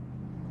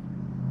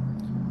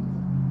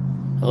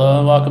Hello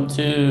and welcome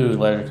to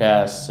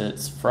LedgerCast.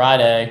 It's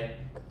Friday,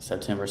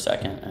 September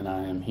 2nd, and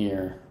I am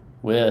here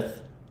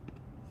with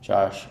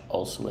Josh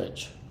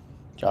Olswich.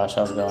 Josh,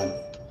 how's it going?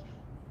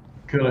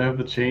 Could I have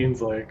the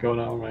chains like going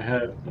on in my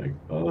head? Like,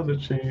 oh, the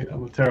chain.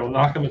 I'm terrible. I'm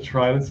not gonna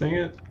try to sing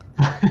it.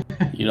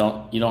 You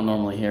don't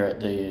normally hear it,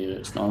 do you?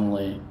 It's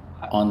normally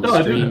on the No,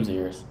 I do. stream's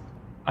ears.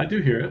 I do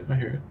hear it. I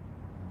hear it.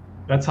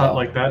 That's how Oh,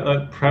 like that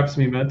preps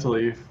me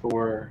mentally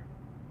for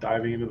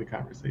diving into the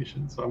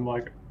conversation. So I'm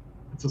like,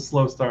 it's a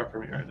slow start for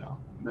me right now,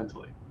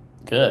 mentally.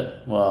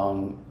 good.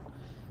 Well,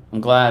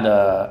 I'm glad.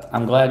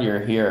 I'm glad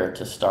you're here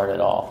to start it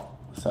all.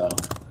 So,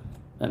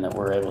 and that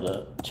we're able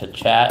to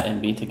chat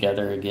and be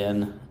together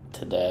again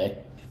today.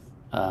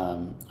 I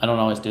don't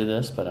always do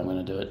this, but I'm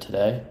going to do it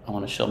today. I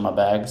want to shield my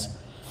bags.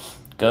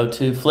 Go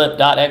to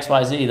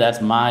flip.xyz. That's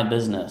my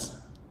business.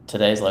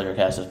 Today's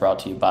LedgerCast is brought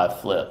to you by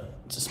Flip.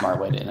 It's a smart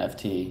way to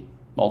NFT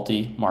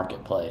multi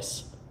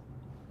marketplace.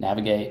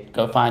 Navigate,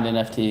 go find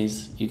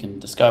NFTs. You can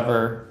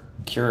discover,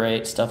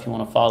 curate stuff you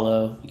want to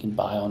follow. You can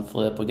buy on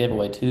Flip. We gave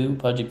away 2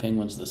 Pudgy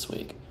Penguins this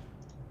week.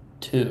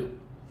 2.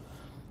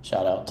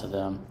 Shout out to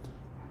them.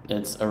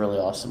 It's a really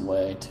awesome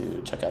way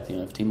to check out the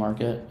NFT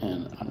market,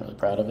 and I'm really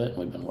proud of it.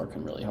 We've been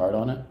working really hard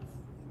on it.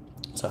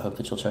 So I hope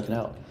that you'll check it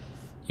out.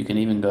 You can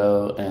even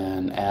go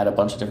and add a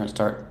bunch of different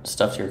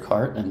stuff to your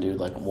cart and do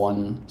like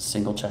one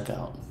single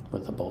checkout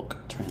with a bulk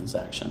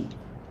transaction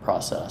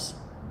process.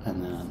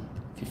 And then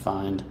if you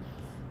find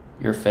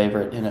your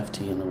favorite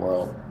NFT in the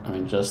world, I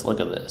mean, just look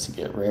at this. You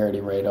get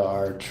rarity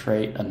radar,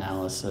 trait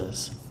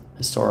analysis,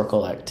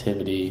 historical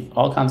activity,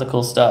 all kinds of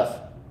cool stuff.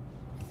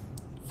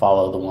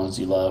 Follow the ones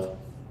you love,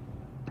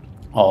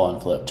 all on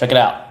Flip. Check it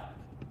out.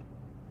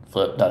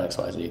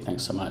 Flip.xyz.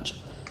 Thanks so much.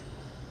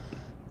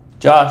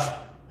 Josh,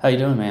 how you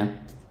doing, man?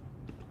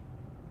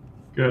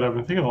 Good. I've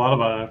been thinking a lot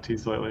about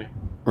NFTs lately.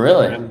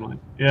 Really? Randomly.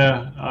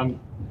 Yeah.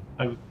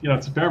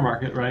 It's a bear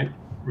market, right?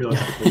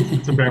 Realistically,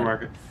 it's a bear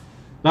market.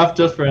 Not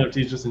just for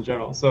NFTs, just in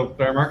general. So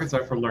bear markets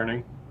are for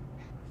learning.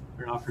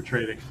 They're not for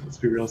trading. Let's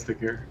be realistic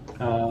here.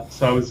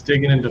 So I was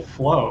digging into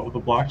Flow, the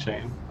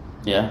blockchain,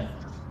 Yeah.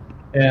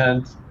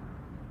 and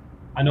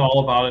I know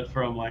all about it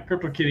from like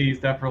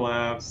CryptoKitties, Dapper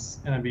Labs,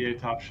 and NBA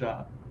Top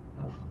Shot.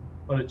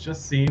 But it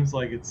just seems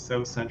like it's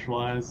so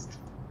centralized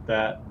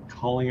that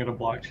calling it a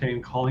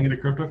blockchain, calling it a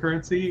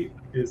cryptocurrency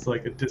is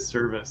like a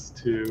disservice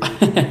to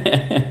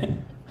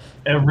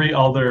every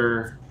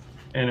other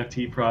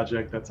NFT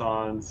project that's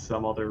on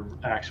some other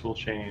actual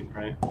chain,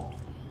 right?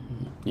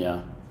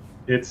 Yeah.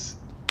 It's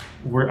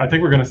I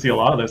think we're going to see a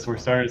lot of this. We're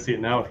starting to see it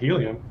now with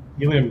Helium.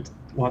 Helium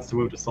wants to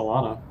move to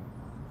Solana,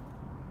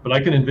 but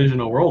I can envision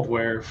a world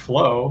where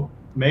Flow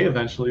may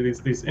eventually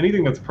these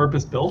anything that's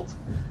purpose built,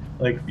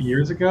 like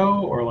years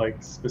ago, or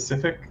like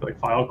specific, like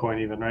Filecoin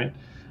even, right?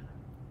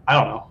 I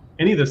don't know.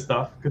 Any of this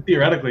stuff could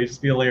theoretically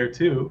just be a layer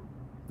two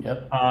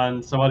Yep.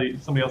 on somebody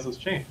else's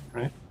chain,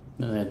 right?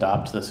 And they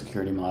adopt the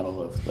security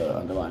model of the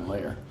underlying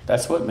layer.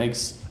 That's what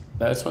makes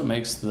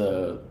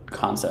the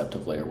concept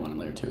of layer one and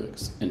layer two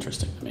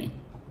interesting to me.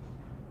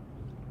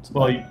 It's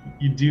Well, about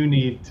you do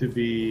need to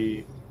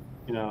be,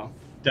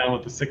 down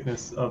with the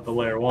sickness of the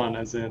layer one,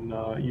 as in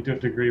you do have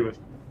to agree with,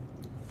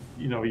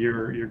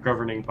 your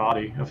governing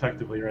body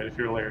effectively, right? If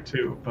you're a layer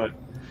two, but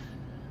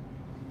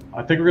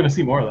I think we're going to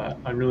see more of that.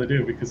 I really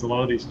do, because a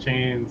lot of these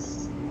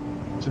chains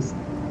just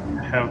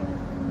have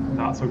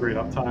not so great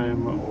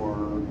uptime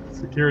or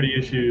security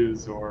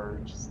issues, or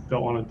just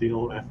don't want to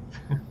deal with,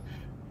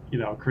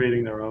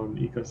 creating their own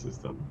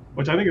ecosystem,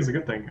 which I think is a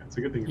good thing. It's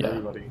a good thing for yeah,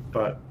 everybody,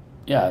 but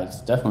yeah.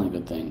 It's definitely a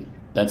good thing.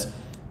 That's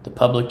the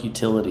public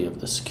utility of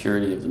the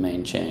security of the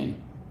main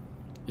chain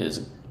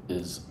is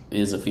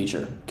a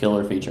feature,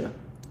 killer feature.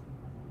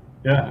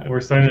 yeah,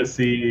 we're starting to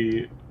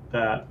see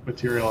that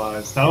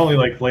materialize. Not only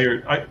like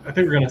I think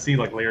we're going to see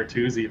like layer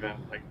twos even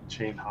like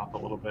chain hop a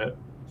little bit.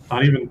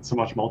 Not even so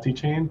much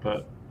multi-chain,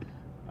 but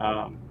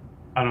um,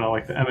 I don't know,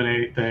 like the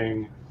M&A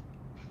thing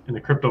in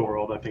the crypto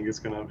world, I think is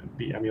going to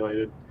be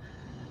emulated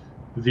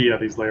via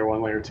these layer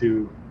one, layer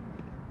two.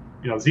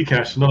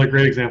 Zcash, another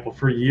great example.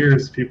 For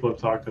years, people have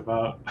talked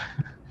about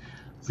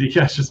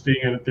Zcash just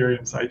being an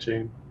Ethereum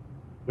sidechain,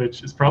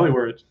 which is probably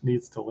where it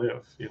needs to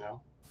live.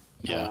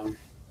 Yeah, Um,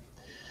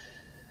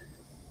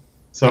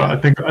 So yeah, I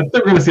think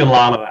we're going to see a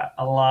lot of that,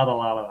 a lot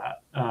of that.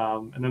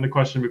 And then the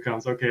question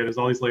becomes, okay, there's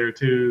all these layer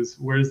twos.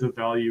 Where does the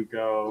value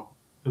go?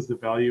 Does the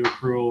value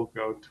accrual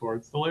go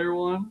towards the layer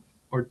one,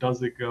 or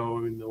does it go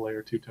in the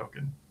layer two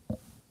token?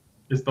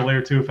 Is the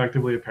layer two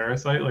effectively a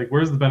parasite? Like,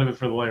 where's the benefit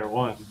for the layer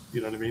one?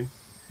 You know what I mean?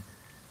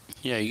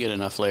 yeah. You get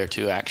enough layer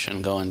two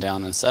action going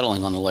down and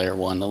settling on the layer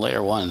one. The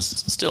layer one is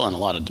still in a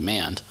lot of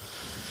demand.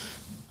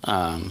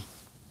 Um,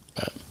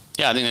 but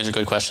yeah, I think those are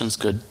good questions.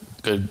 Good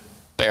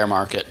bear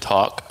market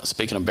talk.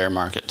 Speaking of bear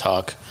market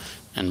talk,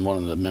 and one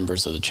of the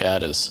members of the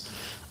chat is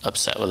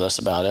upset with us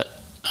about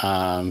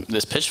it.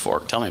 This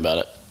pitchfork, tell me about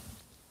it.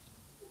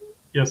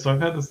 Yeah. So I've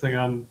had this thing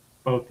on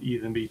both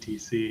ETH and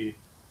BTC.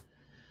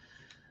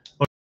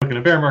 Looking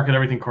at bear market,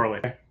 everything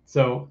correlates.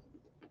 So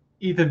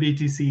ETH and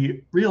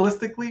BTC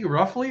realistically,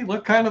 roughly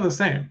look kind of the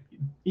same.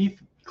 ETH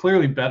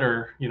clearly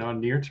better,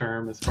 near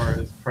term as far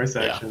as price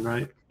action,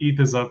 right? ETH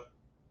is up,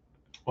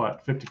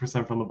 what,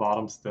 50% from the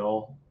bottom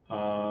still.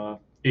 80%.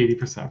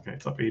 Okay,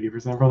 it's up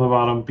 80% from the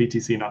bottom.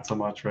 BTC not so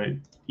much, right?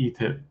 ETH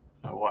hit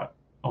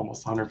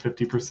almost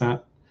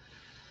 150%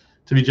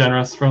 to be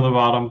generous from the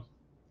bottom.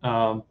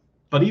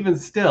 But even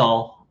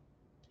still,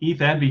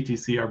 ETH and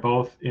BTC are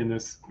both in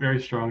this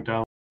very strong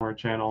downward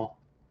channel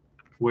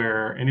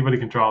where anybody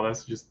can draw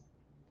this. Just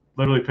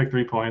literally pick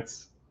 3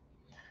 points,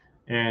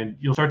 and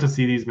you'll start to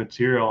see these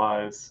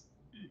materialize,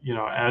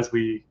 as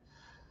we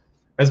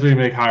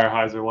make higher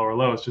highs or lower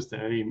lows, just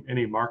in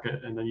any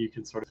market, and then you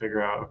can sort of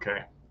figure out,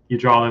 okay, you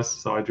draw this,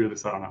 so I drew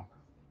this, I don't know,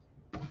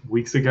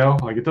 weeks ago.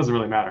 Like, it doesn't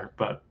really matter,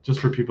 but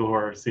just for people who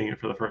are seeing it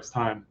for the first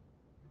time,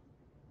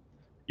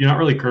 you're not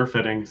really curve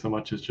fitting so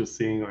much as just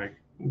seeing, like,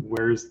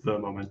 where's the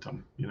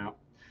momentum,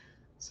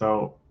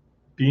 So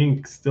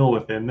being still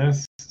within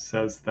this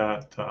says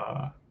that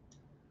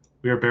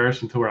we are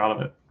bearish until we're out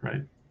of it,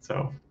 right?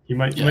 So you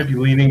might be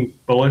leaning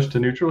bullish to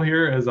neutral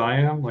here, as I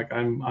am. Like,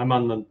 I'm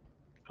on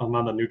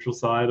the neutral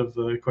side of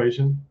the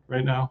equation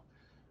right now.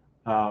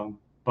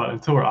 But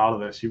until we're out of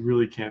this, you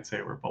really can't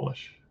say we're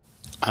bullish.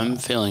 I'm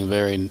feeling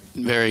very,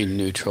 very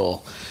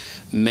neutral.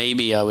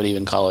 Maybe I would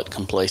even call it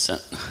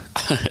complacent,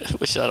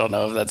 which I don't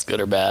know if that's good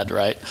or bad,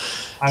 right?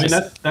 I mean,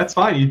 that's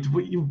fine.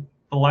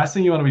 The last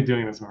thing you want to be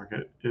doing in this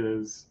market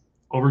is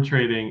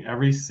overtrading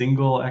every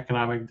single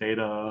economic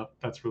data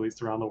that's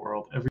released around the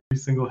world, every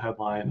single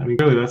headline. I mean,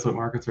 clearly that's what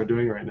markets are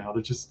doing right now.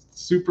 They're just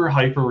super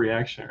hyper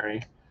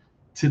reactionary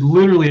to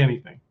literally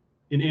anything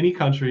in any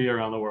country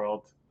around the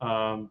world.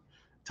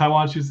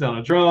 Taiwan shoots down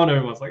a drone,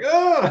 everyone's like,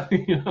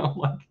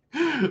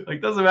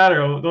 like doesn't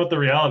matter what the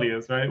reality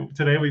is, right?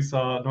 Today we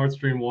saw Nord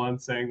Stream 1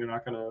 saying they're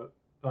not going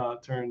to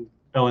turn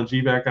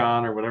LNG back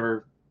on, or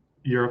whatever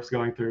Europe's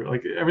going through.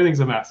 Like, everything's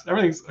a mess.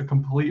 Everything's a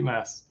complete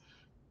mess.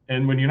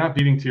 And when you're not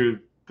beating to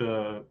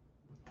the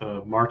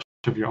march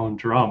of your own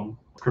drum,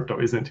 crypto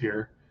isn't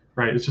here,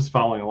 right? It's just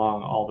following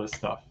along all this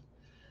stuff.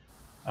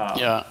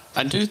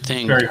 I do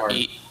think very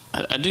hard.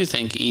 I do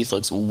think ETH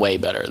looks way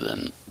better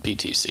than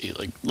BTC.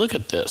 Like, look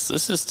at this.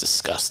 This is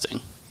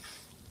disgusting.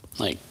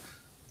 Like,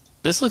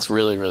 this looks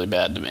really, really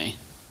bad to me,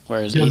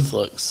 whereas ETH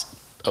looks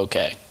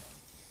okay.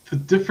 The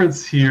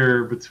difference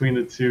here between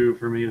the two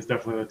for me is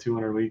definitely the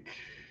 200-week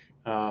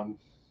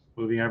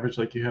moving average,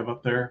 like you have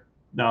up there.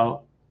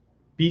 Now,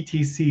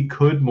 BTC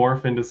could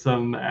morph into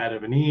some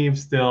Adam and Eve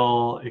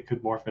still. It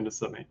could morph into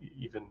some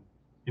even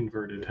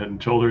inverted head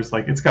and shoulders.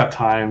 Like, it's got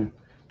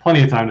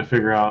plenty of time to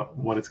figure out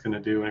what it's going to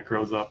do when it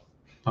grows up.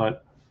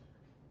 But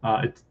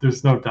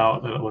there's no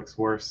doubt that it looks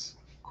worse,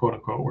 quote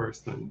unquote, worse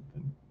than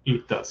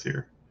ETH does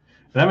here.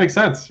 And that makes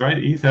sense, right?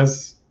 ETH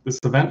has this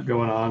event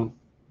going on.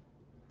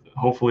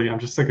 Hopefully, I'm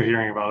just sick of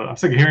hearing about it. I'm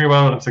sick of hearing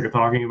about it. I'm sick of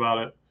talking about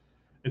it.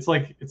 It's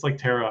like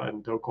Terra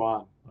and Do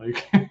Kwon.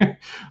 Like,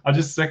 I'm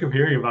just sick of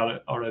hearing about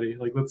it already.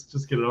 Like, let's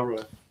just get it over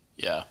with.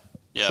 Yeah,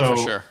 so,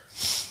 for sure.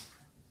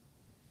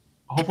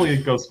 Hopefully,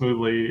 it goes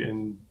smoothly,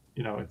 and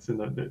it's in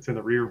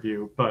the rear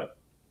view. But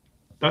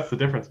that's the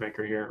difference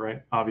maker here,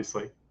 right?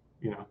 Obviously,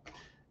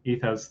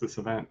 ETH has this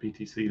event,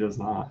 BTC does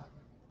not.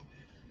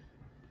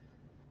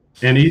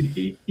 And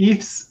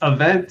ETH's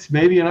event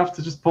may be enough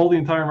to just pull the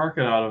entire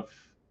market out of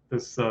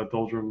this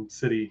doldrum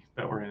city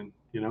that we're in.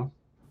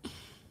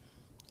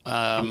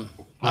 I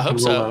hope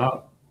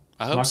so.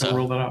 I hope so.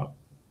 Roll that out.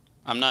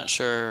 I'm not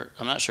sure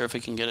if we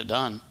can get it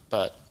done,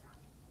 but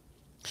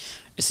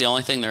it's the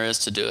only thing there is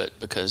to do it,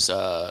 because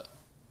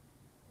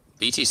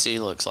BTC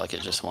looks like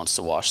it just wants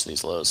to wash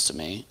these lows to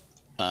me.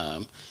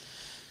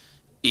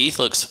 ETH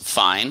looks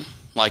fine.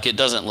 Like, it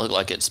doesn't look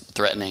like it's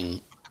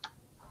threatening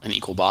an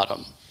equal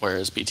bottom,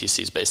 whereas BTC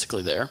is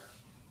basically there.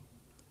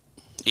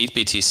 ETH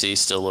BTC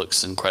still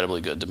looks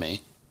incredibly good to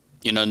me.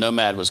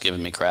 Nomad was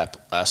giving me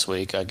crap last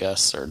week, I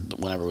guess, or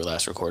whenever we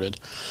last recorded,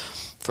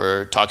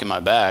 for talking my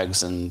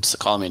bags and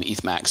calling me an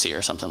ETH maxi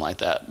or something like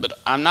that. But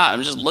I'm not.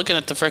 I'm just looking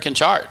at the freaking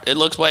chart. It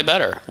looks way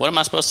better. What am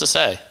I supposed to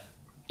say?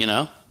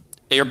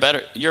 You're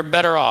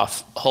better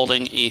off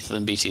holding ETH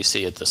than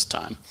BTC at this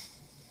time.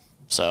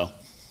 So,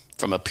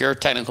 from a pure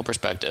technical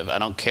perspective, I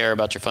don't care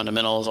about your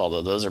fundamentals,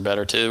 although those are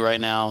better too right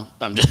now.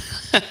 I'm just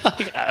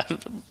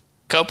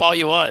cope all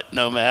you want,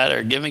 Nomad,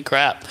 or give me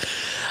crap.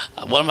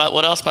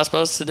 What else am I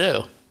supposed to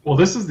do? Well,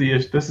 this is the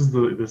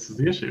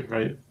issue,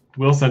 right?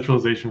 Will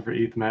centralization for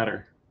ETH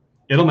matter?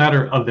 It'll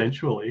matter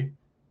eventually.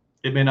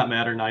 It may not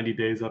matter 90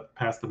 days up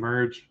past the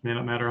merge. May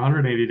not matter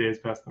 180 days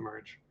past the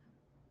merge.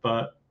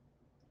 But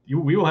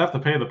we will have to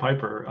pay the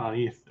piper on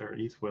ETH, or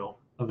ETH will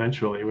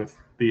eventually, with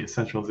the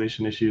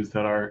centralization issues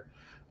that are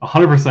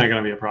 100% going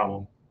to be a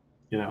problem.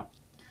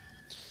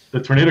 The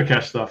Tornado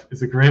Cash stuff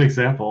is a great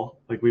example,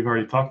 like we've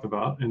already talked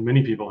about, and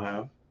many people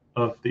have,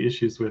 of the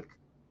issues with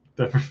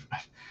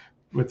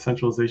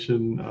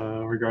centralization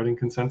regarding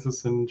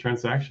consensus and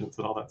transactions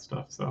and all that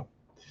stuff. So,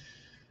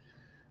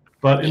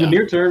 but in the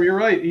near term, you're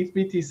right. ETH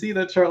BTC,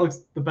 that chart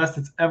looks the best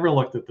it's ever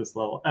looked at this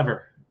level,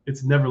 ever.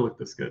 It's never looked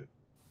this good.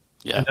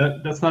 Yeah.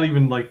 And that's not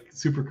even like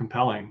super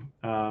compelling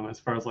as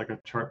far as like a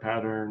chart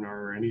pattern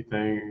or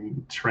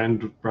anything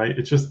trend, right?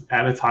 It's just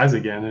at its highs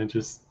again and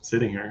just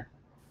sitting here.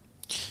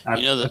 I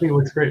You know the think it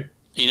looks great.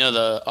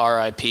 the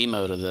RIP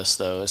mode of this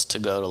though is to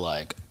go to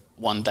like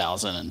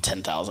 1,000 and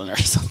 10,000 or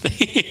something,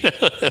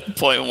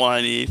 point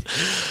 0.1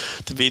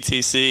 ETH to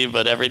BTC,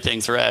 but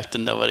everything's wrecked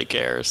and nobody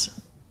cares.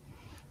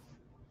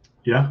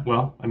 Yeah,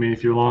 well, I mean,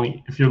 if you're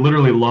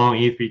literally long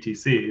ETH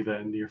BTC,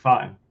 then you're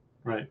fine,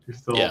 right?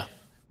 Yeah.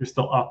 You're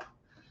still up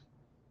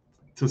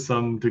to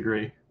some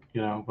degree,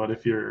 But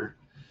if you're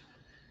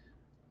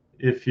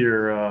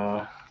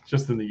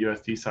just in the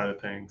USD side of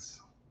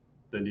things,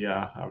 then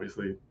yeah,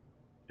 obviously,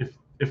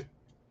 if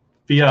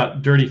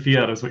dirty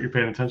fiat is what you're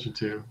paying attention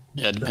to,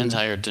 Yeah, it depends how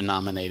then you're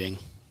denominating.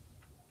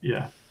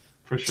 yeah,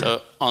 for sure.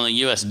 So on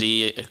the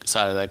USD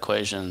side of the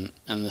equation,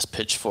 and this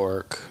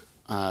pitchfork,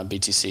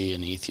 BTC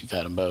and ETH, you've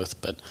had them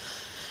both, but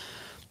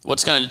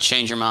what's going to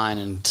change your mind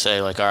and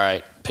say like, all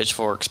right,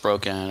 pitchfork's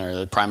broken or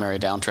the primary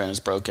downtrend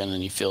is broken,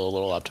 and you feel a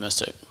little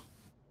optimistic?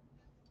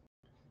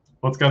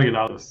 Well, it's got to get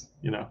out of this.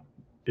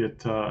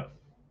 It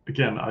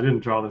again, I didn't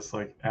draw this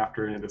like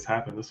after any of this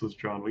happened. This was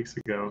drawn weeks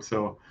ago,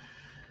 so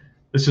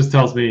this just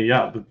tells me,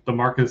 yeah, the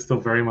market is still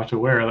very much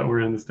aware that we're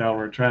in this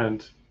downward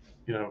trend.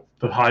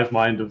 The hive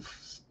mind of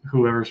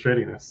whoever's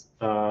trading this.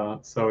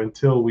 So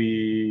until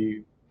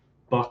we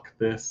buck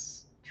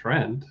this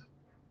trend,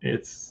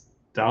 it's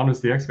down as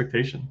the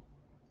expectation.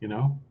 You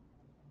know,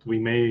 we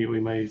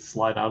may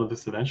slide out of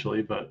this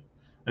eventually, but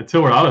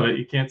until we're out of it,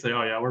 you can't say,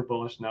 oh yeah, we're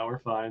bullish now, we're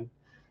fine.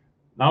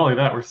 Not only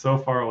that, we're so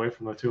far away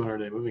from the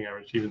 200-day moving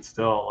average. Even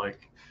still,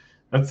 like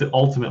that's the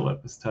ultimate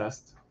litmus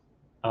test.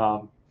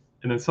 And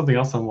then something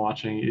else I'm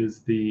watching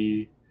is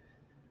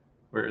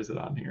where is it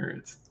on here?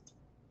 It's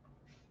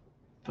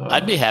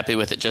I'd be happy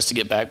with it just to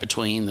get back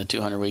between the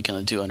 200 week and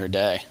the 200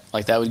 day.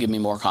 Like that would give me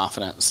more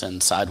confidence than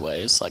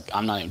sideways. Like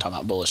I'm not even talking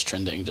about bullish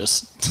trending,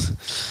 just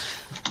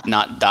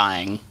not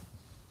dying.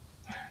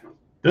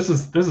 This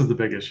is the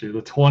big issue.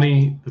 The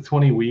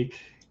 20 week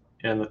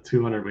and the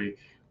 200 week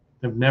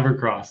have never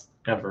crossed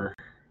ever,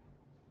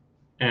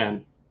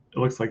 and it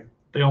looks like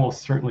they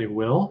almost certainly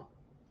will.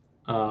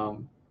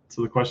 So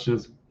the question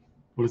is,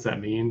 what does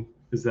that mean?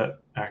 Is that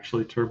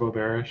actually turbo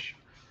bearish?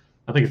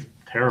 I think it's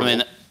terrible. I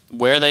mean,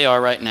 where they are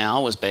right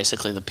now was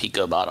basically the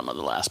pico bottom of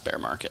the last bear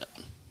market.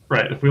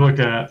 Right. If we look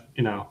at,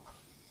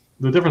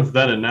 the difference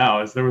then and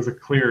now is there was a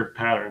clear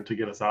pattern to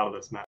get us out of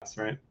this mess,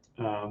 right?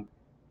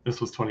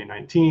 This was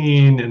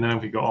 2019, and then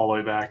if we go all the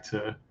way back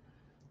to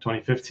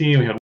 2015,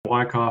 we had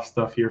Wyckoff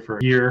stuff here for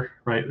a year,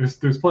 right?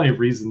 There's plenty of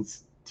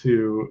reasons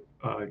to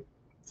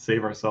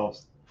save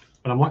ourselves,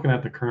 but I'm looking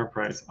at the current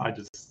price.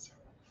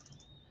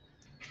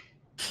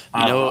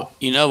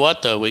 You know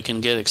what though? We can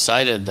get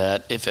excited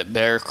that if it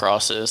bear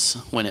crosses,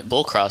 when it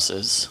bull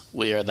crosses,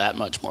 we are that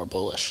much more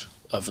bullish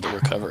of the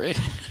recovery.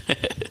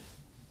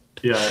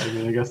 Yeah, I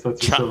mean, I guess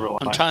that's a silver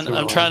lining.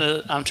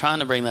 I'm trying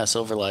to bring that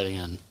silver lining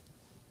in.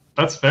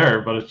 That's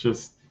fair, but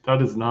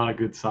that is not a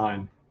good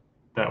sign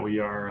that we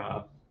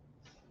are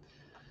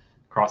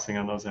crossing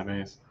on those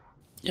MAs.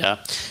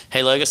 Yeah.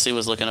 Hey, Legacy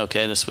was looking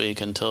okay this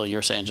week until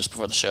you're saying just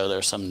before the show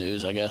there's some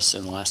news, I guess,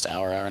 in the last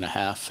hour and a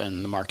half,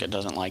 and the market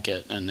doesn't like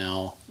it, and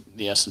now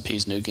the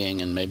S&P's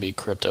nuking, and maybe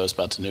crypto is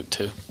about to nuke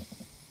too.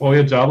 Well, we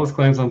had jobless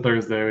claims on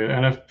Thursday. We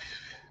had NF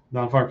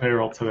non-farm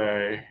payroll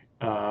today,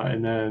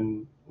 and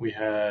then we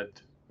had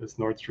this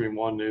Nord Stream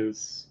 1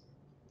 news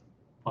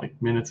like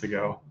minutes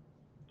ago.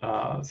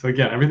 So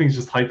again, everything's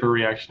just hyper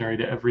reactionary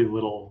to every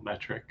little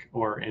metric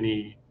or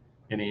any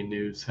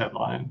news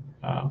headline.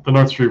 The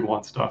Nord Stream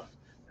 1 stuff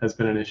has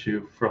been an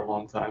issue for a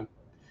long time,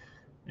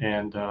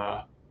 and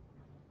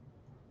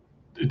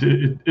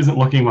it isn't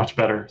looking much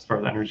better as far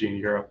as energy in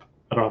Europe.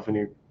 I don't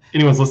know if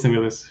anyone's listening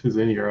to this who's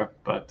in Europe,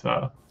 but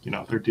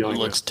they're dealing. It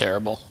looks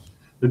terrible.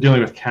 They're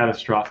dealing with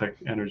catastrophic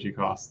energy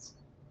costs.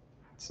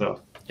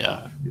 So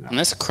yeah, and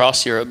that's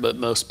across Europe, but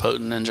most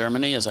potent in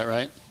Germany. Is that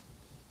right?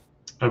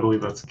 I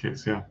believe that's the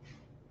case. Yeah.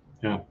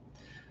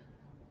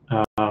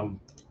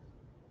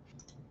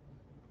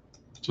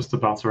 Just to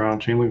bounce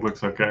around, Chainlink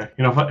looks okay.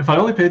 If I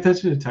only pay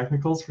attention to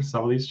technicals for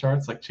some of these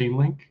charts, like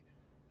Chainlink,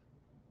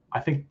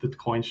 I think the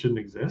coin shouldn't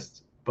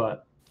exist,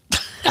 but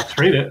I'll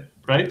trade it,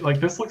 right?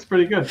 Like this looks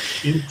pretty good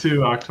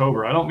into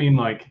October. I don't mean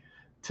like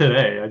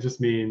today. I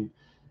just mean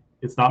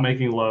it's not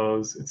making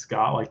lows. It's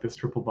got like this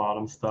triple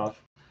bottom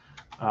stuff.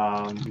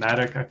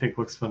 Matic, I think,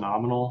 looks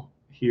phenomenal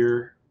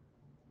here.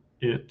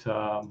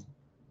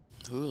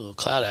 Ooh,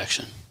 cloud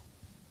action.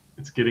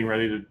 It's getting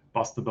ready to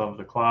bust above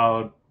the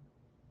cloud.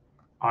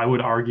 I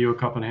would argue a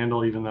cup and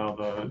handle, even though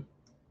the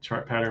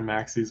chart pattern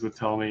maxis would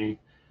tell me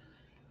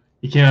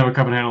you can't have a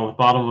cup and handle at the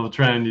bottom of a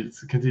trend.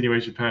 It's a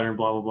continuation pattern,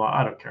 blah, blah, blah.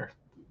 I don't care.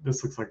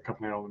 This looks like a cup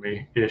and handle to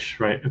me-ish,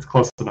 right? It's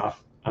close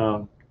enough.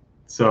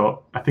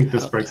 So I think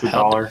this breaks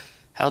 $1.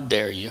 How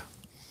dare you?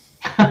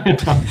 I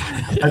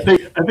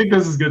think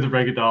this is good to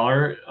break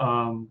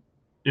 $1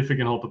 if it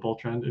can hold the bull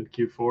trend in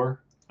Q4.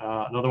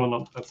 Another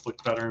one that's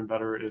looked better and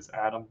better is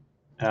Atom.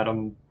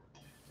 Atom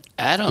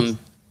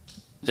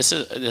this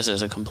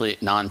is a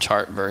complete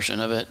non-chart version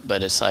of it,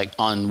 but it's like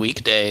on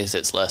weekdays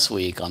it's less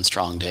weak, on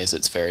strong days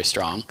it's very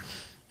strong,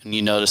 and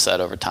you notice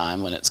that over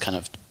time when it's kind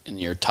of in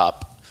your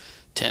top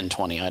 10,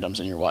 20 items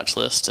in your watch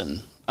list,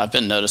 and I've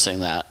been noticing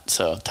that.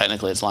 So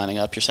technically, it's lining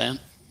up. You're saying?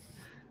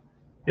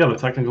 Yeah, the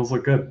technicals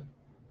look good,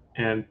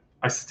 and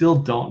I still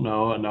don't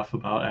know enough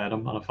about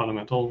Atom on a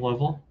fundamental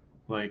level,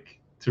 like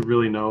to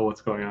really know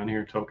what's going on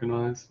here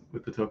token-wise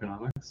with the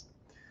tokenomics.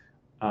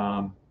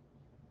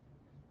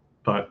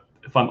 But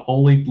if I'm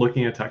only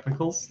looking at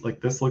technicals,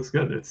 like this looks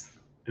good.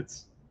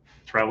 It's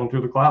traveling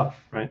through the cloud,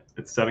 right?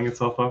 It's setting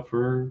itself up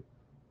for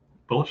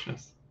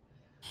bullishness.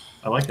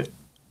 I like it.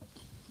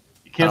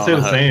 You can't say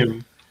the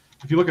same.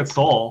 If you look at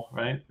Sol,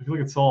 right? If you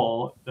look at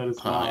Sol, that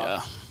is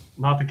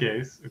not the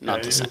case. Okay?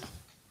 Not the same.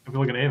 If you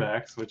look at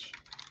AVAX, which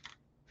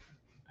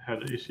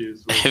had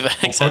issues with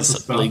AVAX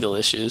has legal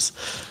issues.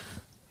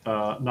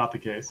 Not the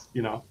case.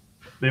 You know,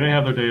 they may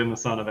have their day in the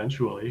sun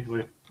eventually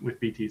with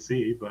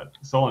BTC, but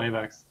Sol and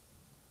AVAX,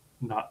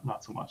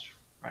 not so much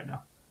right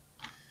now.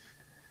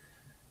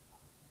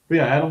 But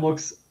yeah, Atom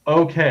looks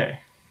okay.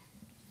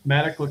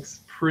 Matic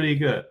looks pretty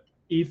good.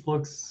 ETH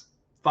looks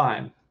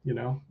fine. You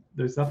know,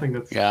 there's nothing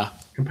that's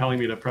compelling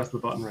me to press the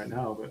button right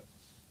now, but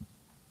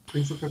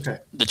things look okay.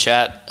 The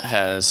chat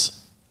has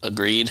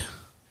agreed.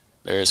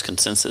 There is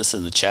consensus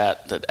in the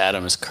chat that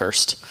Atom is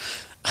cursed.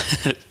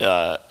 I'm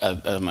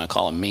going to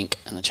call him Mink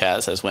in the chat.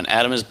 It says, when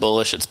Atom is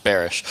bullish, it's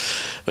bearish.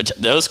 Which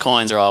those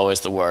coins are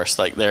always the worst.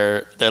 Like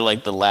they're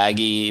like the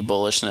laggy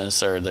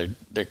bullishness, or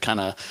they're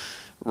kind of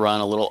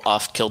run a little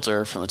off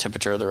kilter from the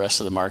temperature of the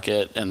rest of the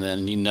market, and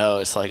then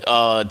it's like,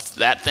 oh,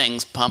 that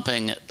thing's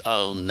pumping.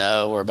 Oh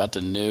no, we're about to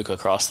nuke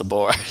across the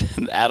board.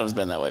 Atom's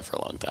been that way for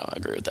a long time. I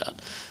agree with that.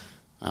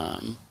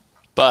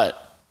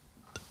 But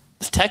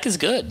the tech is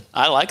good.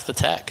 I like the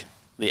tech.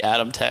 The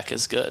Atom tech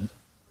is good.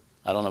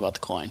 I don't know about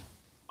the coin.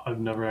 I've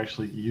never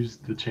actually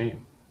used the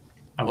chain.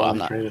 I've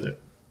only traded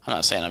it. I'm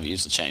not saying I've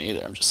used the chain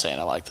either. I'm just saying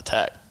I like the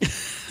tech.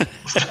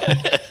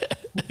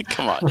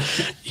 Come on.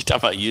 You talk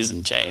about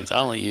using chains. I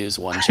only use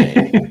one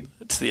chain.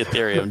 It's the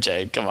Ethereum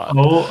chain. Come on.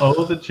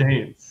 Oh, the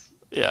chains.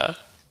 Yeah.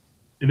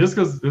 And this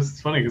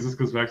is funny because this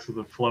goes back to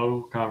the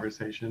flow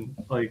conversation.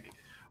 Like,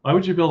 why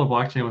would you build a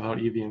blockchain without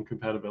EVM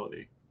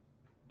compatibility?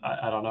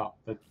 I don't know.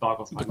 That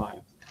boggles my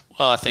mind.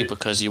 Well, I think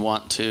because you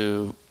want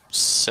to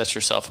set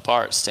yourself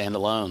apart, stand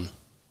alone.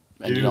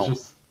 And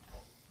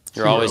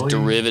you're always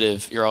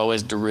derivative. You're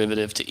always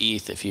derivative to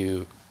ETH if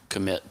you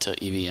commit to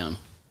EVM.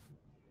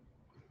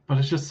 But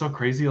it's just so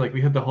crazy. Like,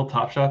 we had the whole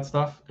Top Shot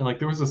stuff, and like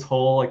there was this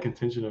whole like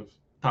contingent of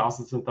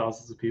thousands and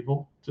thousands of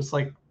people just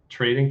like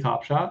trading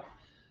Top Shot.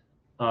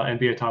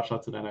 NBA Top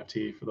Shot's an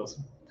NFT for those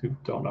who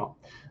don't know.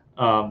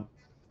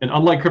 And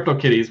unlike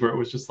CryptoKitties, where it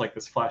was just like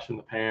this flash in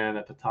the pan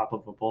at the top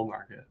of a bull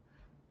market,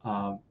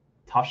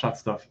 Top Shot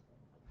stuff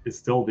is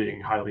still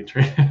being highly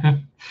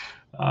traded.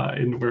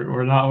 And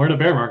we're in a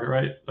bear market,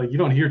 right? Like, you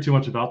don't hear too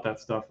much about that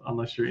stuff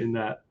unless you're in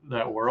that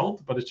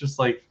world. But it's just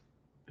like,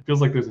 it feels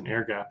like there's an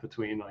air gap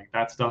between like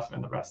that stuff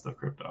and the rest of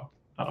crypto.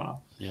 I don't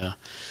know. Yeah.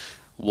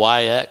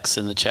 YX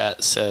in the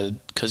chat said,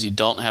 because you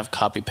don't have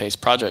copy paste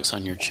projects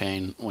on your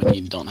chain when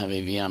you don't have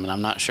EVM, and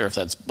I'm not sure if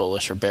that's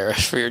bullish or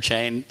bearish for your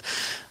chain.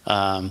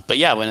 But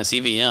yeah, when it's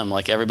EVM,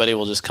 like everybody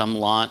will just come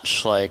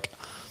launch like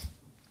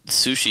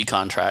sushi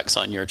contracts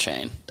on your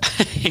chain.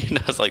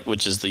 It's like,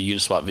 which is the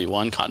Uniswap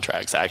V1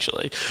 contracts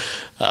actually.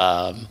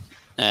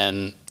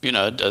 And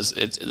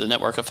the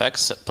network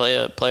effects play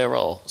a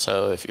role.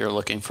 So if you're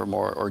looking for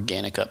more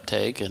organic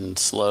uptake and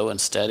slow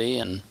and steady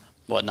and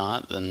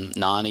whatnot, then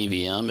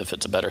non-EVM, if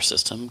it's a better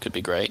system, could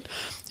be great.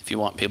 If you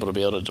want people to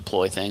be able to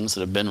deploy things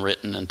that have been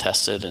written and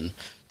tested and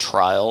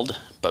trialed,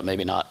 but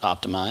maybe not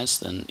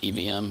optimized, then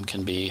EVM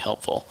can be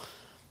helpful.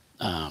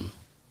 I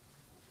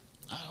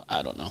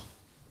don't know.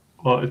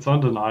 Well, it's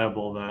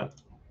undeniable that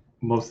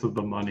most of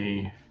the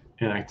money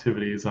and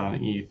activity is on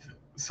ETH.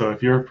 So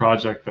if you're a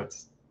project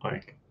that's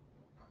like,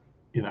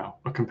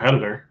 a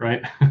competitor,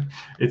 right?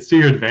 It's to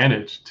your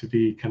advantage to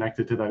be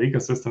connected to that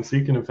ecosystem, so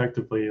you can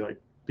effectively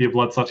like be a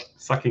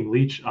blood-sucking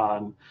leech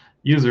on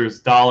users,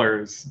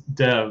 dollars,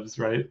 devs,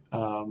 right?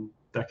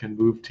 That can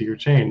move to your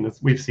chain.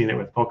 We've seen it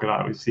with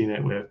Polkadot. We've seen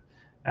it with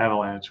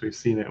Avalanche. We've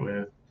seen it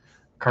with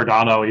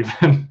Cardano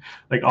even.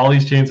 Like, all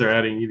these chains are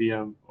adding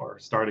EVM or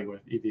starting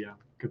with EVM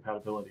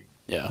compatibility.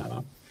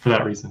 Yeah. For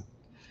that reason.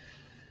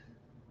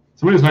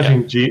 Somebody was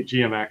mentioning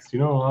GMX. Do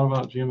you know a lot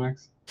about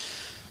GMX?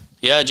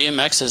 Yeah,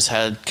 GMX has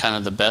had kind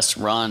of the best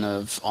run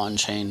of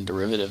on-chain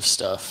derivative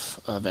stuff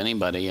of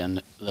anybody,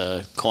 and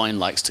the coin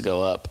likes to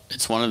go up.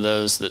 It's one of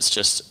those that's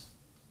just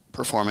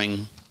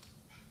outperforming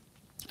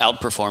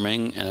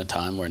in a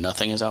time where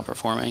nothing is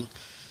outperforming.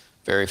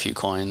 Very few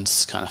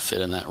coins kind of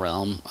fit in that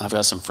realm. I've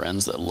got some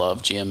friends that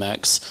love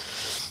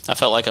GMX. I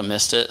felt like I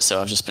missed it,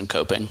 so I've just been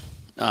coping.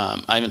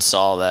 I even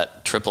saw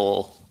that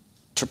triple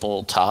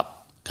top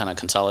kind of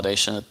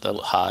consolidation at the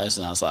highs,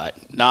 and I was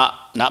like,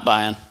 not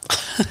buying.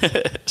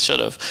 Should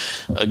have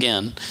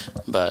again,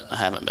 but I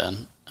haven't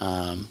been.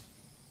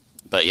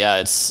 but yeah,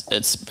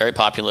 it's very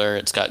popular.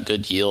 It's got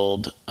good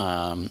yield.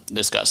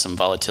 It's got some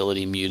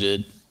volatility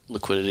muted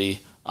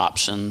liquidity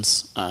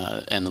options,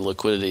 and the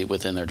liquidity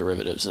within their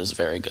derivatives is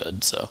very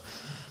good. So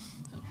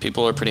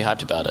people are pretty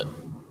hyped about it.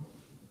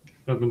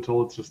 I've been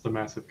told it's just a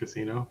massive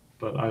casino,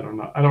 but I don't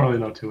know. I don't really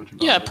know too much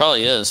about Yeah, it. it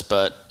probably is,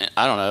 but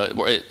I don't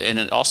know. And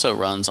it also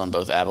runs on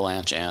both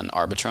Avalanche and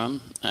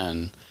Arbitrum,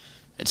 and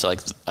it's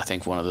like I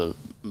think one of the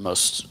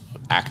most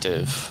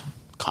active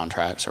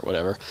contracts or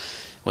whatever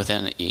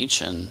within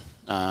each, and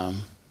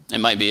it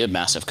might be a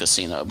massive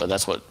casino, but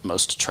that's what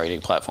most trading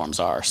platforms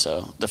are.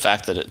 So the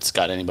fact that it's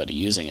got anybody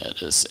using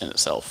it is in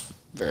itself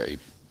very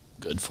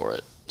good for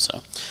it.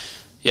 So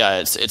yeah,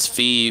 its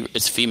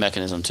fee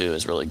mechanism too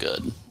is really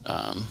good.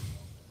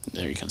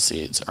 There you can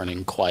see it's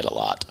earning quite a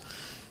lot.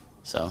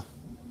 So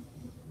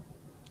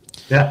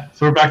Yeah,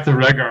 so we're back to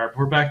Regarb.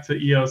 We're back to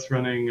EOS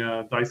running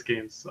dice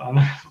games.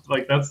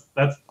 Like that's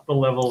the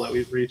level that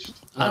we've reached.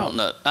 I don't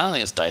know. I don't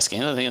think it's dice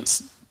game. I think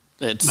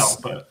it's No,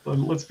 but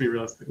let's be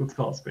realistic. Let's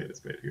call a spade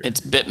here.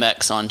 It's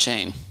BitMEX on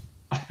chain.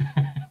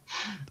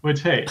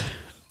 Which, hey,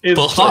 is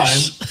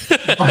Bullish.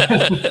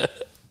 fine.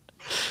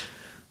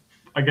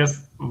 I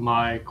guess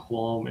my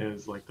qualm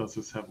is like, does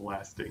this have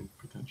lasting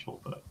potential?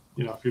 But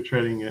if you're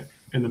trading it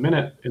in the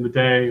minute, in the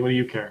day, what do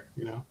you care?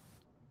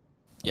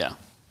 Yeah.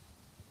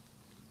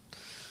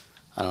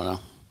 I don't know.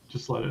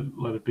 Just let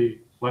it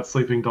be. Let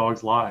sleeping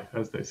dogs lie,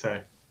 as they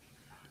say.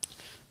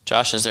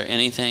 Josh, is there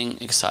anything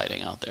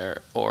exciting out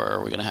there, or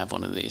are we going to have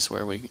one of these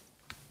where we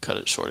cut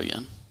it short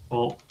again?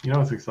 Well,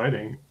 it's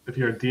exciting if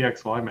you're a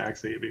DXY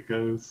maxi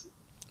because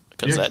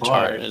DXY, that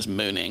chart is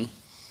mooning.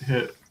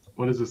 Hit,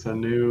 what is this,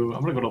 I'm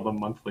going to go to the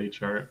monthly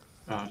chart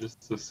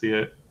just to see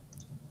it.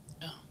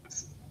 Yeah.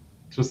 It's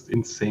just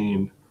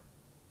insane.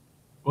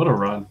 What a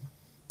run.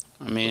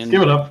 I mean,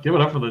 let's give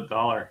it up for the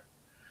dollar.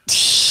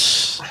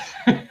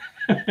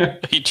 Are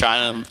you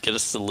trying to get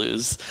us to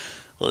lose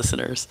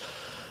listeners?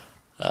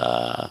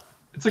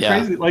 It's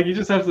crazy, like, you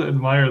just have to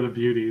admire the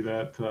beauty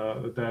that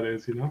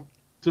is,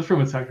 just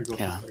from a technical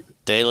perspective.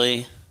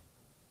 Daily,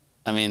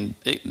 I mean,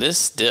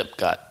 this dip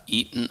got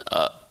eaten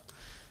up.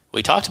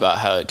 We talked about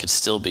how it could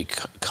still be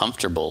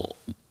comfortable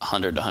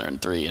 100 to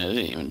 103, and I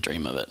didn't even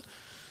dream of it.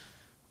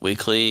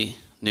 Weekly,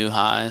 new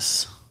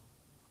highs.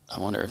 I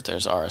wonder if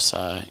there's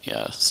RSI.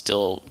 Yeah,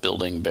 still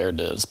building bear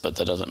divs, but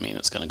that doesn't mean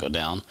it's going to go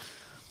down.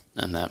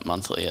 And that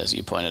monthly, as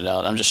you pointed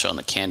out, I'm just showing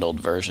the candled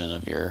version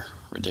of your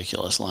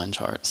ridiculous line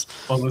charts.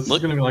 Well, this is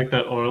going to be like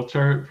that oil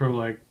chart from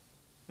like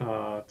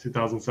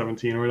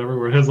 2017 or whatever,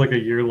 where it has like a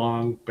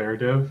year-long bear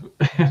div.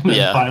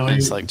 Yeah, finally,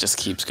 it's like just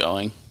keeps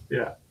going.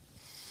 Yeah.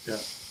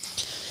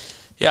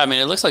 I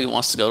mean, it looks like it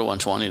wants to go to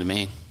 120 to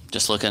me.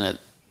 Just looking at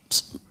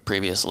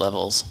previous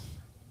levels.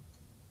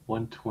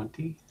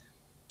 120?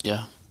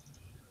 Yeah.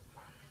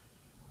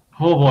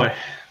 Oh boy.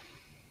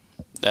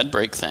 That'd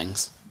break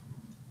things.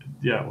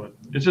 Yeah,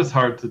 it's just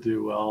hard to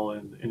do well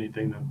in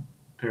anything that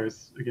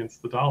pairs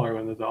against the dollar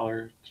when the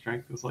dollar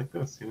strength is like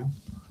this,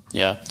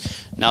 Yeah.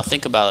 Now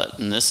think about it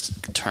in this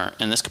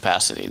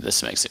capacity.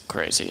 This makes it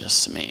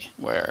craziest to me,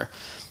 where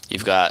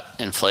you've got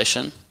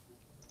inflation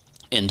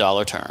in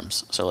dollar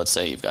terms. So let's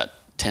say you've got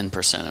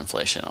 10%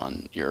 inflation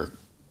on your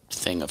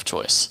thing of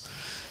choice.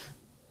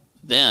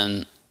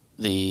 Then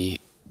the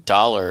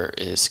dollar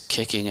is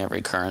kicking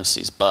every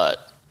currency's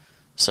butt.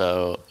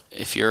 So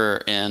if you're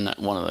in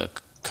one of the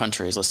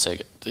countries, let's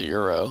take the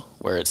euro,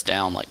 where it's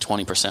down like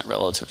 20%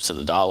 relative to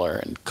the dollar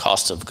and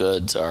cost of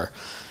goods are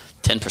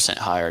 10%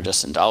 higher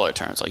just in dollar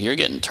terms, like you're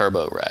getting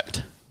turbo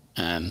wrecked.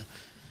 And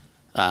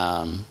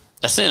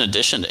that's in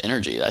addition to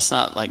energy. That's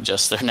not like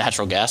just their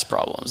natural gas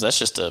problems. That's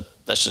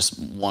just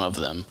one of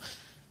them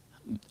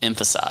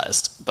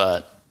emphasized.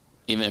 But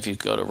even if you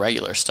go to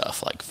regular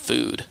stuff like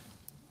food,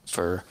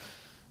 for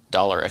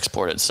dollar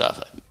exported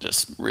stuff,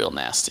 just real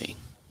nasty.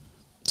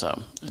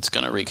 So it's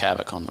going to wreak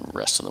havoc on the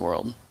rest of the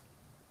world.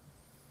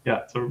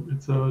 Yeah,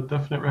 it's a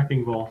definite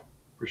wrecking ball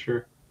for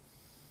sure.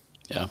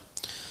 Yeah.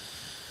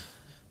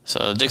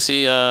 So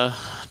Dixie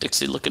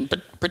looking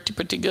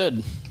pretty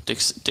good.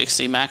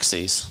 Dixie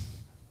Maxis.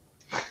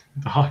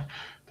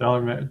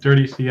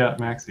 Dirty fiat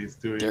maxis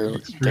doing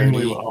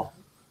extremely well.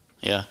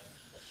 Yeah.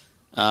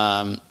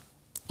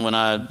 When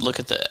I look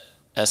at the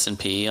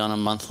S&P on a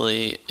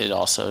monthly, it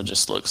also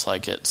just looks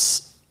like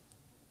it's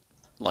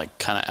like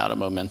kind of out of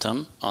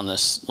momentum on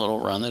this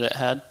little run that it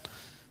had.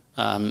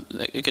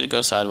 It could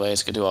go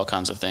sideways, it could do all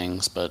kinds of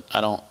things, but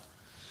I don't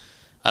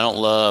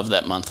love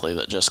that monthly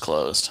that just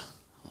closed.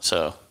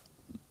 So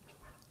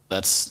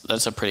that's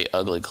a pretty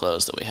ugly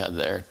close that we had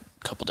there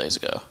a couple days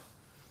ago,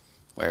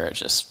 where it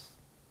just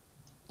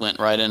went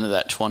right into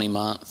that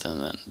 20-month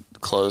and then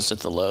closed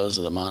at the lows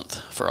of the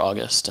month for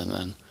August, and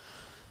then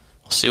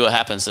we'll see what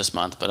happens this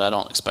month, but I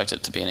don't expect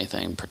it to be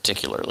anything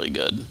particularly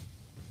good.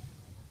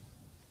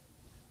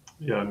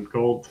 Yeah, and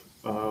gold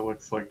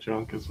looks like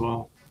junk as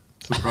well,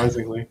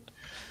 surprisingly.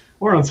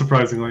 Or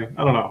unsurprisingly,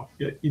 I don't know.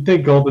 You'd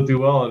think gold would do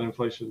well at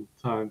inflation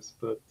times,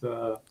 but...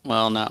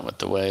 well, not with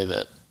the way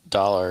that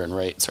dollar and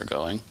rates are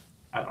going.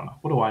 I don't know.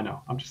 What do I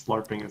know? I'm just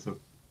LARPing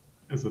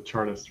as a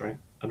chartist, right?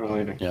 I don't know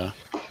anything. Yeah.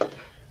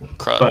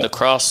 But The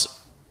cross.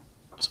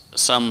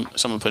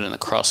 Someone put in the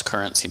cross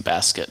currency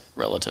basket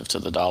relative to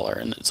the dollar,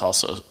 and it's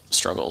also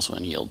struggles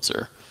when yields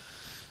are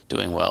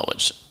doing well,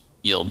 which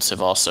yields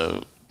have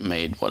also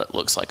made what it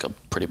looks like a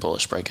pretty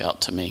bullish breakout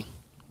to me.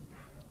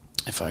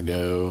 If I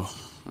go,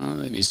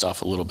 they've eased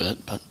off a little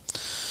bit, but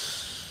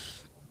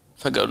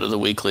if I go to the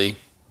weekly,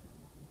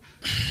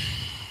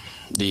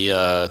 the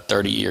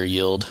 30-year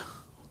yield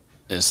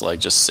is like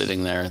just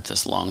sitting there at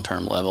this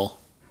long-term level,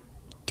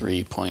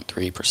 3.3%,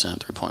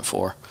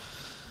 3.4.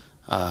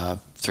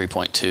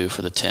 3.2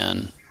 for the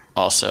 10,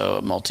 also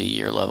a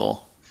multi-year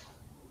level,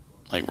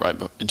 like right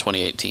in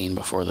 2018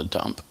 before the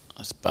dump.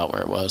 That's about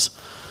where it was.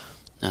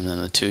 And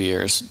then the 2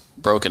 years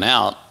broken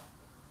out,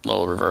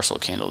 little reversal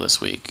candle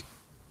this week,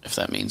 if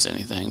that means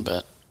anything,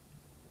 but,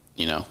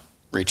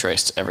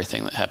 retraced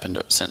everything that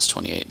happened since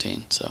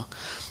 2018. So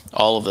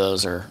all of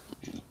those are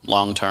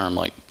long-term,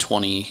 like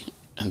 20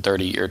 and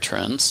 30-year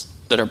trends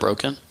that are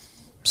broken.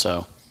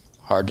 So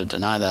hard to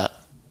deny that.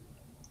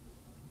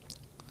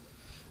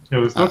 Yeah,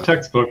 there's no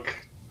textbook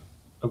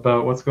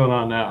about what's going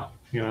on now,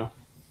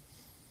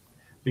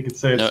 We can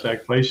say it's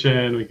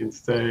stagflation, we can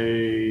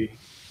say,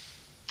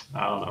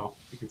 I don't know,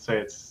 we can say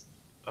it's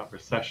a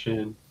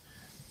recession,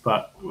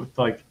 but with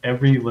like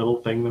every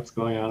little thing that's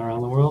going on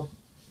around the world,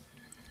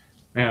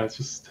 man, it's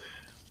just...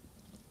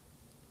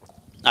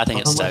 I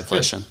think it's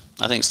stagflation.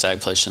 I think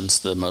stagflation's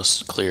the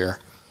most clear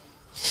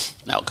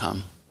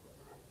outcome,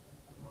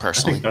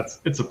 personally. I think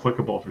it's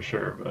applicable for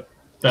sure, but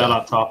that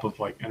on top of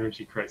like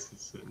energy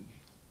crisis and...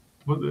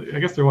 I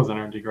guess there was an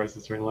energy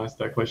crisis during the last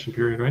stagflation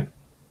period, right?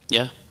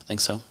 Yeah, I think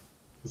so.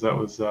 Because that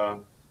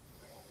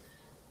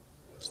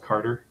was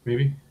Carter,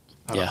 maybe?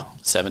 I don't know.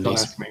 70s.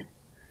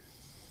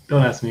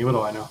 Don't ask me. What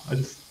do I know?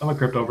 I'm a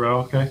crypto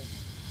bro, okay?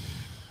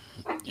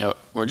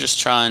 We're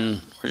just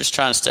trying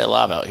to stay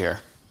alive out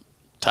here.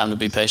 Time to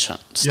be patient.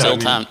 Still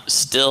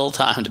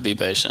time to be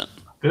patient.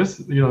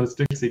 This, it's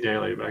Dixie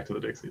Daily, back to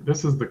the Dixie.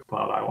 This is the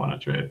cloud I want to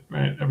trade,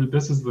 right?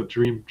 This is the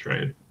dream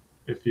trade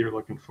if you're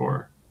looking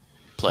for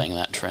playing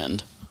that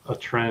trend. A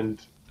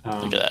trend.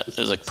 Look at that.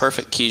 There's a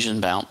perfect Keynesian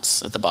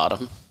bounce at the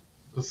bottom.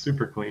 It's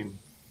super clean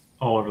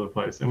all over the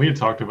place. And we had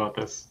talked about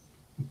this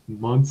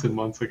months and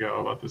months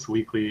ago about this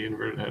weekly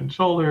inverted head and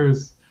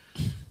shoulders.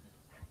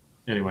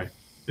 Anyway,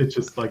 it's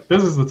just like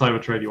this is the type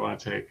of trade you want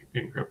to take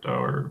in crypto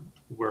or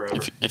wherever.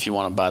 If you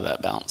want to buy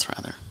that bounce,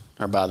 rather,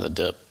 or buy the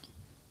dip.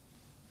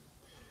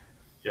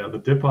 Yeah, the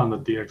dip on the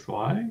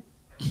DXY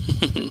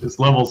is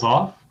levels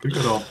off. Could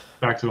go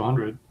back to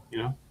 100,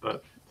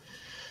 but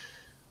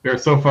we are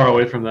so far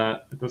away from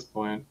that at this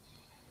point.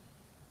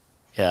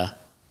 Yeah.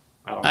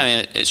 I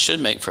mean, it should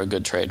make for a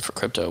good trade for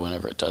crypto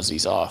whenever it does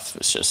ease off.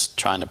 It's just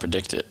trying to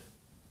predict it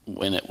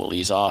when it will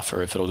ease off,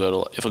 or if it'll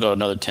go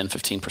another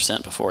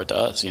 10-15% before it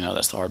does.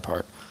 That's the hard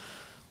part.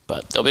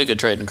 But there'll be a good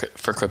trade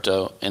for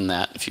crypto in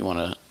that if you want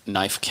to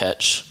knife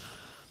catch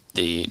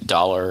the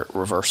dollar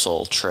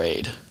reversal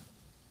trade.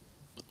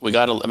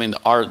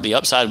 The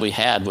upside we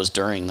had was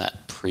during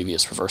that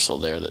previous reversal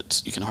there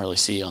that you can hardly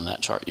see on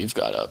that chart you've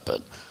got up,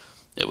 but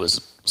it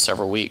was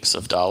several weeks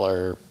of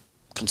dollar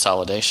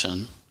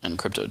consolidation, and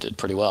crypto did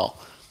pretty well.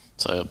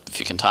 So if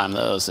you can time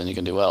those, then you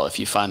can do well. If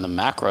you find the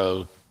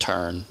macro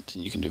turn,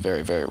 then you can do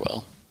very, very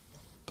well.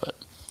 But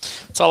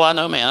that's all I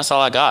know, man. That's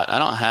all I got. I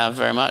don't have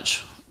very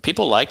much.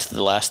 People liked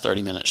the last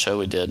 30-minute show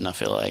we did, and I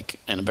feel like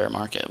in a bear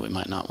market, we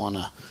might not want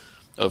to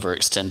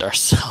overextend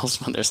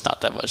ourselves when there's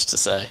not that much to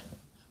say.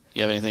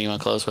 You have anything you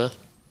want to close with?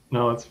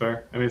 No, that's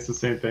fair. I mean, it's the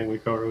same thing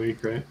week over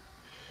week, right?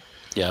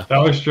 Yeah.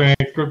 Dollar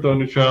strength, crypto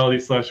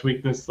neutrality /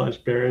 weakness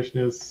 /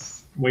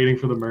 bearishness, waiting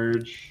for the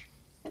merge.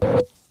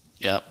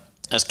 Yep.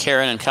 As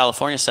Karen in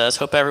California says,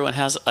 hope everyone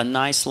has a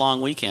nice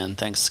long weekend.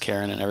 Thanks,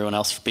 Karen, and everyone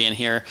else for being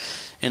here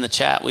in the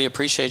chat. We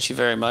appreciate you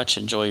very much.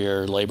 Enjoy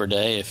your Labor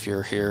Day if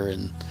you're here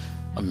in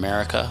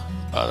America.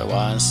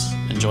 Otherwise,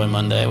 enjoy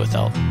Monday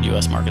without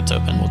U.S. markets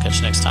open. We'll catch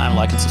you next time.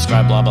 Like and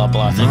subscribe, blah, blah,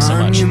 blah. Thanks so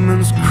much.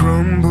 Monuments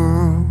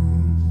crumble.